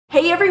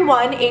Hey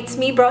everyone, it's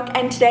me Brooke,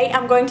 and today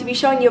I'm going to be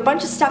showing you a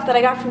bunch of stuff that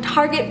I got from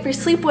Target for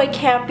Sleepaway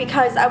camp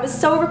because I was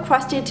so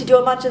requested to do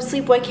a bunch of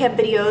Sleepaway camp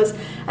videos,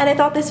 and I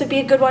thought this would be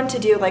a good one to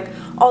do, like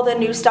all the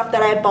new stuff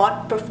that I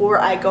bought before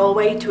I go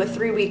away to a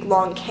 3-week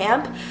long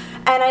camp.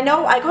 And I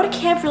know I go to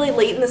camp really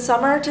late in the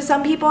summer. To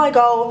some people I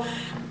go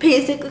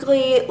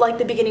basically like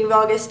the beginning of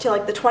August to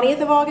like the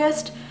 20th of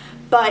August,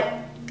 but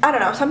I don't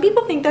know, some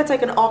people think that's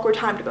like an awkward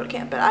time to go to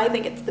camp, but I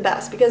think it's the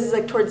best because it's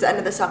like towards the end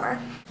of the summer.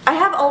 I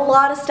have a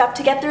lot of stuff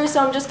to get through, so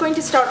I'm just going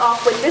to start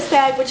off with this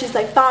bag, which is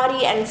like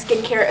body and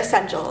skincare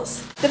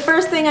essentials. The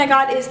first thing I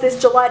got is this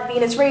Gillette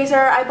Venus razor.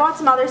 I bought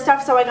some other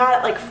stuff, so I got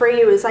it like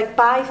free. It was like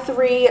buy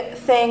 3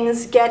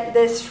 things, get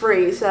this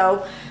free.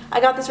 So I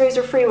got this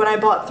razor free when I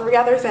bought 3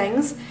 other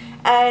things,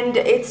 and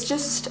it's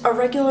just a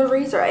regular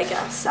razor, I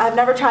guess. I've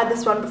never tried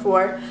this one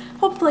before.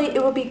 Hopefully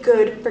it will be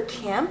good for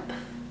camp.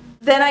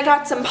 Then I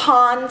got some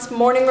Pond's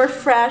Morning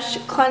Refresh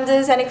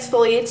cleanses and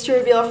exfoliates to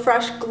reveal a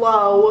fresh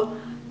glow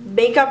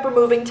makeup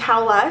removing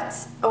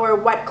towelettes, or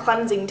wet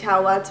cleansing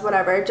towelettes,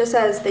 whatever. It just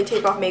says they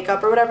take off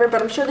makeup or whatever,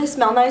 but I'm sure they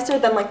smell nicer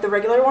than like the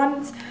regular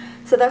ones,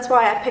 so that's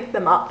why I picked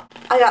them up.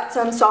 I got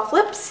some soft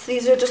lips.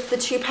 These are just the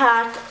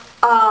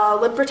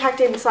 2-pack lip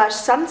protectant /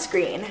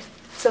 sunscreen.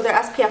 So they're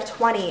SPF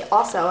 20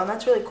 also, and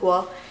that's really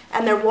cool.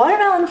 And they're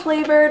watermelon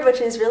flavored,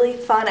 which is really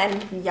fun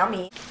and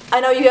yummy.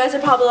 I know you guys are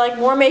probably like,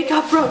 more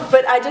makeup, Brooke,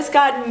 but I just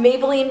got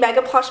Maybelline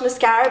Mega Plush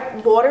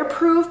Mascara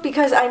waterproof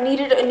because I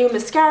needed a new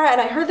mascara, and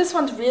I heard this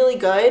one's really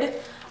good.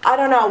 I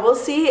don't know, we'll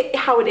see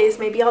how it is.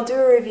 Maybe I'll do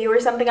a review or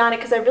something on it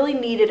because I really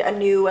needed a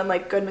new and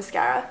like good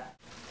mascara.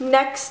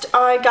 Next,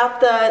 I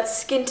got the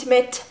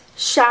Skintimate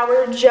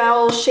shower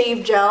gel,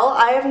 shave gel.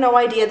 I have no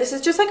idea. This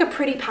is just like a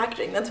pretty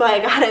packaging. That's why I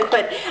got it,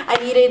 but I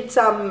needed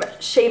some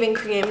shaving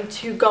cream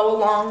to go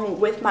along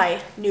with my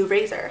new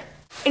razor.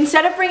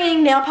 Instead of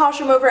bringing nail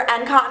polish remover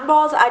and cotton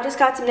balls, I just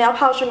got some nail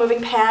polish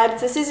removing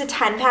pads. This is a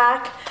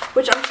 10-pack,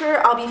 which I'm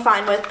sure I'll be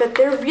fine with, but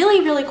they're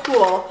really, really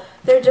cool.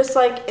 They're just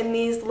like in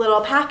these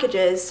little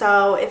packages,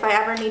 so if I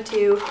ever need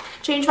to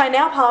change my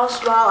nail polish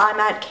while I'm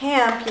at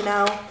camp, you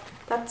know,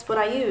 that's what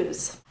I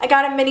use. I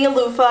got a mini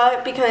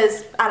loofah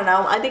because, I don't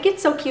know, I think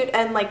it's so cute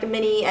and like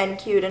mini and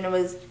cute, and it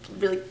was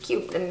really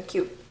cute and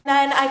cute.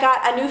 Then I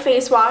got a new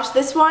face wash.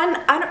 This one,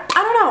 I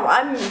don't know,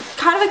 I'm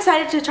kind of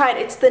excited to try it.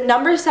 It's the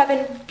No.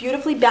 7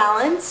 Beautifully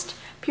Balanced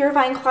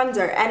Purifying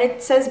Cleanser, and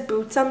it says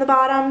Boots on the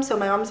bottom, so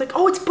my mom's like,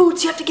 oh, it's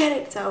Boots, you have to get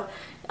it. So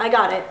I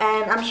got it,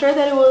 and I'm sure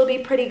that it will be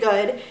pretty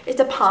good. It's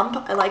a pump.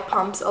 I like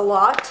pumps a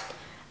lot,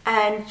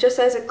 and just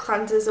as it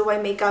cleanses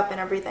away makeup and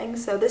everything,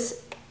 so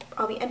this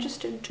I'll be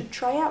interested to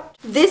try out.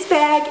 This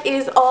bag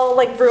is all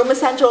like room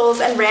essentials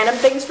and random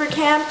things for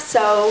camp,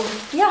 so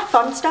yeah,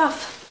 fun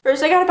stuff.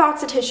 First I got a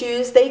box of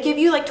tissues. They give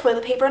you like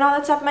toilet paper and all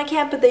that stuff in my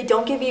camp, but they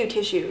don't give you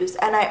tissues,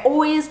 and I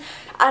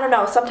don't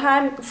know,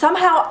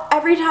 somehow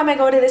every time I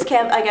go to this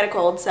camp I get a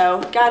cold,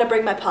 so gotta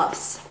bring my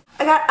puffs.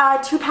 I got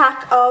a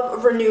 2-pack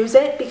of Renews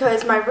It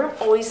because my room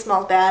always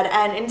smells bad,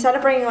 and instead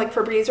of bringing like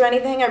Febreze or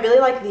anything, I really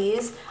like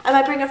these. I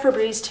might bring a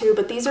Febreze too,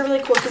 but these are really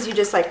cool because you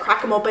just like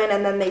crack them open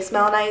and then they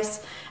smell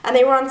nice, and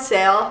they were on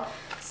sale.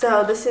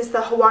 So this is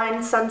the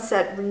Hawaiian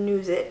Sunset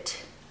Renews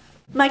It.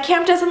 My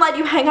camp doesn't let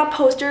you hang up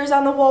posters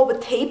on the wall with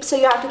tape, so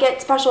you have to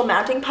get special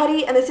mounting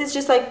putty, and this is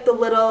just like the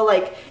little,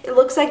 like, it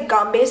looks like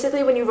gum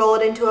basically when you roll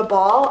it into a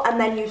ball, and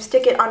then you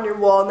stick it on your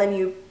wall, and then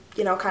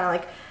you know, kind of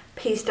like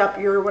paste up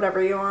your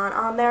whatever you want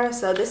on there.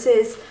 So this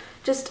is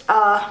just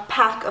a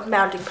pack of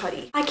mounting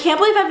putty. I can't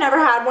believe I've never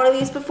had one of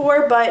these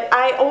before, but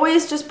I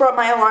always just brought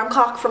my alarm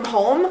clock from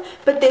home,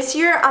 but this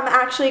year I'm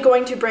actually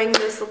going to bring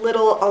this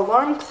little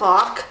alarm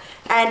clock,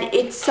 and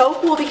it's so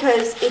cool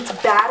because it's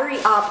battery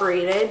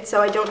operated,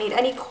 so I don't need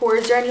any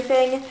cords or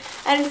anything,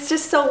 and it's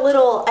just so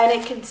little, and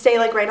it can stay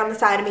like right on the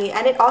side of me,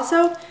 and it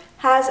also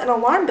has an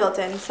alarm built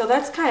in, so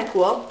that's kind of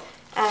cool.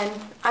 And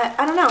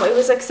I don't know, it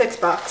was like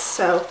 $6,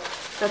 so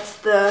that's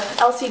the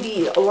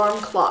LCD alarm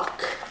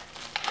clock.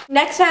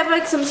 Next I have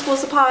like some school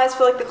supplies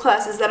for like the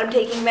classes that I'm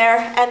taking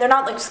there, and they're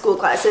not like school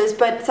classes,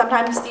 but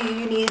sometimes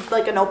you need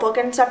like a notebook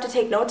and stuff to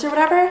take notes or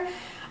whatever.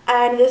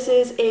 And this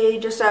is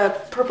just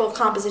a purple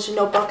composition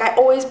notebook. I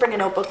always bring a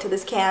notebook to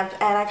this camp,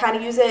 and I kind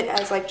of use it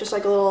as like just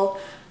like a little,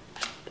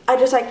 I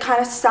just like kind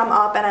of sum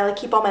up, and I like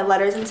keep all my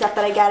letters and stuff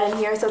that I get in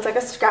here, so it's like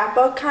a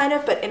scrapbook kind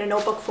of, but in a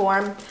notebook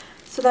form.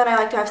 So then I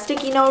like to have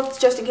sticky notes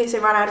just in case I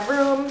run out of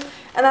room.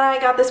 And then I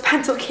got this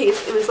pencil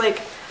case. It was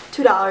like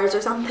 $2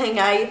 or something.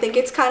 I think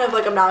it's kind of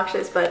like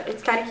obnoxious, but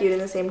it's kind of cute at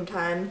the same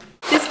time.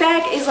 This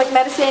bag is like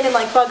medicine and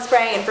like bug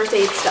spray and first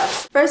aid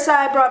stuff. First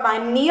I brought my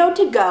Neo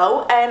to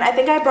go, and I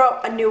think I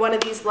brought a new one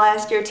of these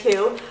last year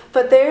too,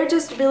 but they're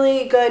just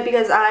really good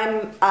because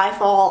I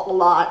fall a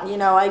lot, you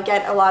know, I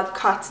get a lot of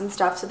cuts and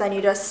stuff, so then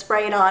you just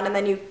spray it on and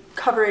then you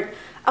cover it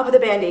up with a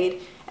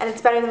band-aid. and it's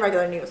better than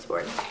regular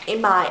Neosporin,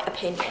 in my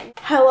opinion.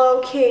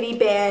 Hello Kitty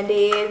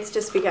Band-Aids,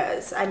 just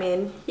because, I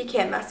mean, you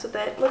can't mess with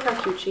it. Look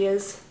how cute she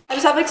is. I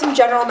just have like some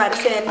general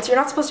medicines. You're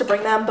not supposed to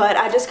bring them, but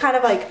I just kind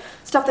of like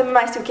stuff them in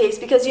my suitcase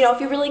because, you know,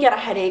 if you really get a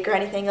headache or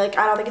anything, like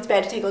I don't think it's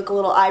bad to take like a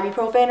little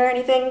ibuprofen or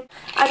anything.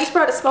 I just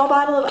brought a small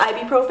bottle of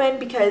ibuprofen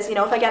because, you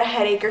know, if I get a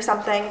headache or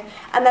something.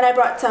 And then I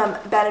brought some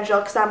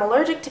Benadryl because I'm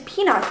allergic to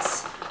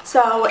peanuts.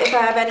 So if I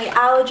have any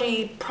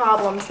allergy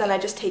problems, then I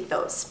just take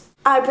those.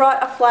 I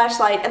brought a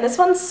flashlight, and this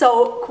one's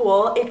so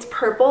cool. It's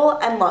purple,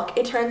 and look,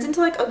 it turns into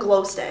like a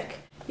glow stick.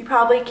 You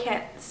probably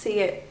can't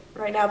see it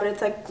right now, but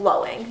it's like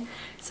glowing.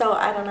 So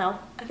I don't know,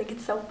 I think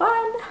it's so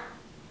fun.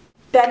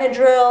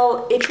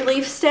 Benadryl itch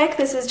relief stick.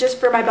 This is just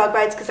for my bug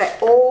bites because I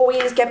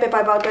always get bit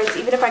by bug bites,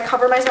 even if I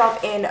cover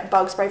myself in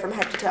bug spray from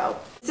head to toe.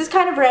 This is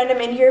kind of random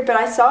in here, but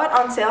I saw it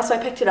on sale, so I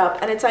picked it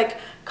up, and it's like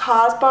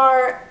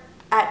Cosbar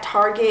at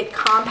Target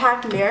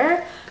compact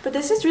mirror. But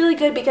this is really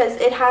good because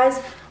it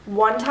has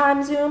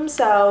one-time zoom,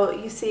 so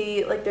you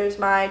see like there's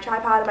my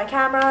tripod and my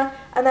camera,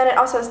 and then it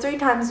also has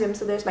 3-time zoom,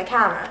 so there's my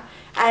camera.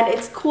 And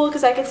it's cool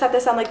because I can set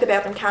this on like the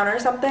bathroom counter or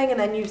something and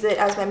then use it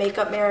as my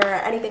makeup mirror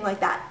or anything like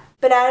that.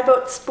 Banana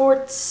Boat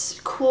Sports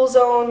Cool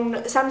Zone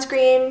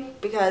sunscreen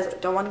because I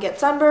don't want to get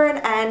sunburn,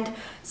 and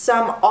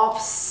some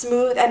off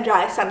smooth and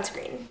dry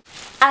sunscreen.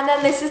 And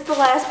then this is the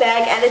last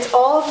bag, and it's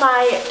all of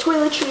my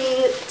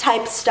toiletry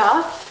type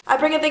stuff. I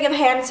bring a thing of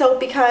hand soap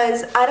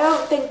because I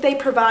don't think they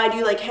provide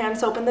you like hand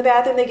soap in the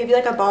bathroom. They give you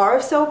like a bar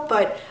of soap,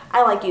 but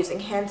I like using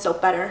hand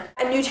soap better.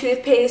 A new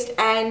toothpaste,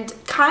 and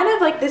kind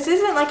of like this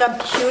isn't like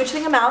a huge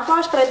thing of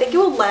mouthwash, but I think it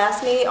will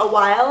last me a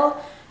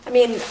while. I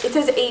mean, it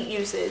says 8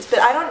 uses, but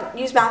I don't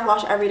use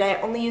mouthwash every day.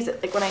 I only use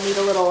it like when I need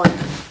a little like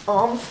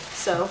oomph.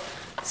 So,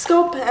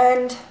 Scope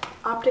and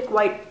Optic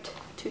White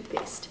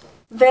toothpaste.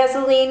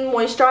 Vaseline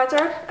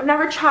moisturizer. I've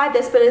never tried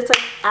this, but it's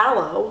like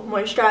aloe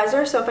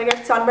moisturizer. So if I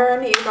get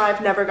sunburn, even though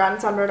I've never gotten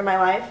sunburn in my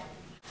life.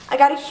 I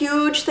got a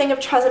huge thing of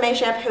Tresemme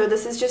shampoo.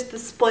 This is just the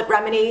Split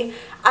Remedy.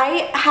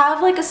 I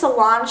have like a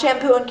salon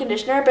shampoo and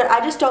conditioner, but I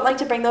just don't like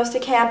to bring those to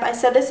camp. I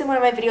said this in one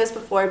of my videos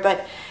before,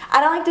 but I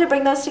don't like to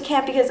bring those to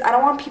camp because I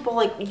don't want people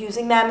like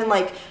using them and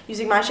like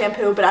using my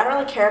shampoo, but I don't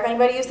really care if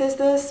anybody uses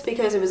this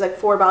because it was like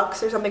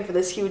 $4 or something for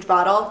this huge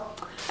bottle.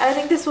 And I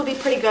think this will be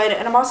pretty good.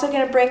 And I'm also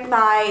going to bring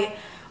my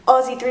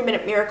Aussie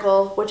 3-Minute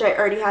Miracle, which I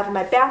already have in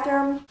my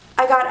bathroom.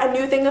 I got a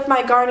new thing of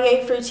my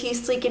Garnier Fructis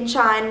Sleek and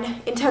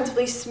Shine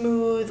Intensively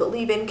Smooth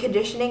Leave-In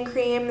Conditioning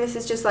Cream. This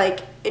is just like,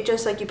 it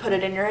just like you put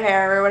it in your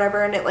hair or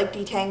whatever, and it like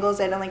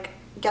detangles it and like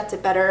gets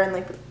it better and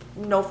like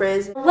no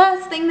frizz. The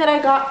last thing that I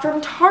got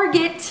from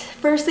Target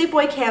for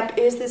Sleepaway Camp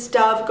is this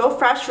Dove Go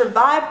Fresh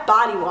Revive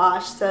Body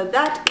Wash. So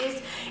that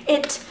is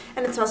it,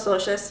 and it smells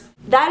delicious.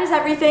 That is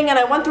everything, and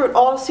I went through it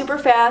all super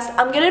fast.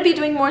 I'm going to be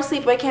doing more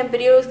Sleepaway Camp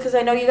videos because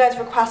I know you guys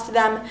requested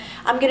them.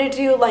 I'm going to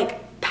do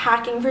like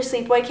packing for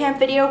Sleepaway Camp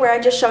video where I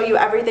just show you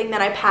everything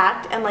that I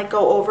packed and like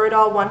go over it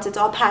all once it's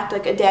all packed,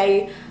 like a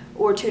day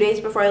or 2 days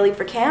before I leave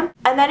for camp.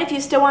 And then if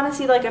you still want to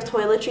see like a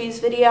toiletries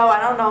video,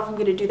 I don't know if I'm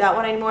going to do that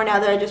one anymore now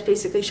that I just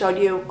basically showed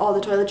you all the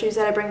toiletries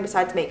that I bring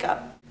besides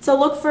makeup. So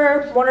look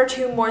for 1 or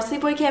 2 more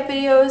Sleepaway Camp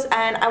videos,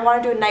 and I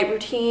want to do a night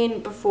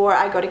routine before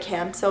I go to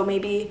camp, so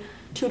maybe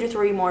 2 to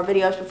 3 more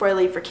videos before I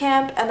leave for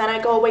camp, and then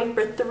I go away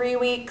for 3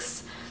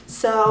 weeks.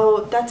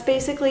 So that's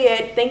basically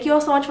it. Thank you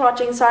all so much for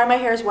watching. Sorry my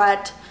hair's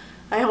wet.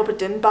 I hope it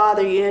didn't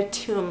bother you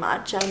too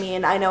much. I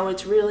mean, I know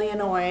it's really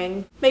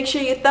annoying. Make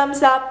sure you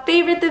thumbs up,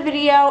 favorite the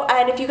video,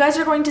 and if you guys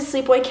are going to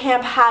Sleepaway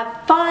Camp,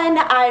 have fun.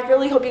 I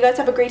really hope you guys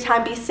have a great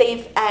time, be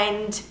safe,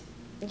 and,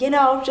 you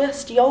know,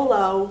 just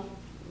YOLO.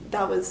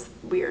 That was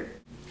weird.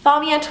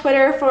 Follow me on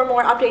Twitter for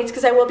more updates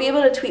because I will be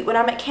able to tweet when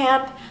I'm at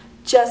camp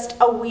just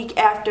a week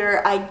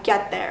after I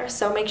get there.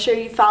 So make sure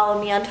you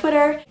follow me on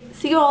Twitter.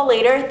 See you all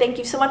later. Thank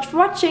you so much for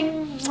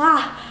watching.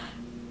 Mwah.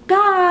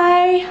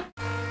 Bye!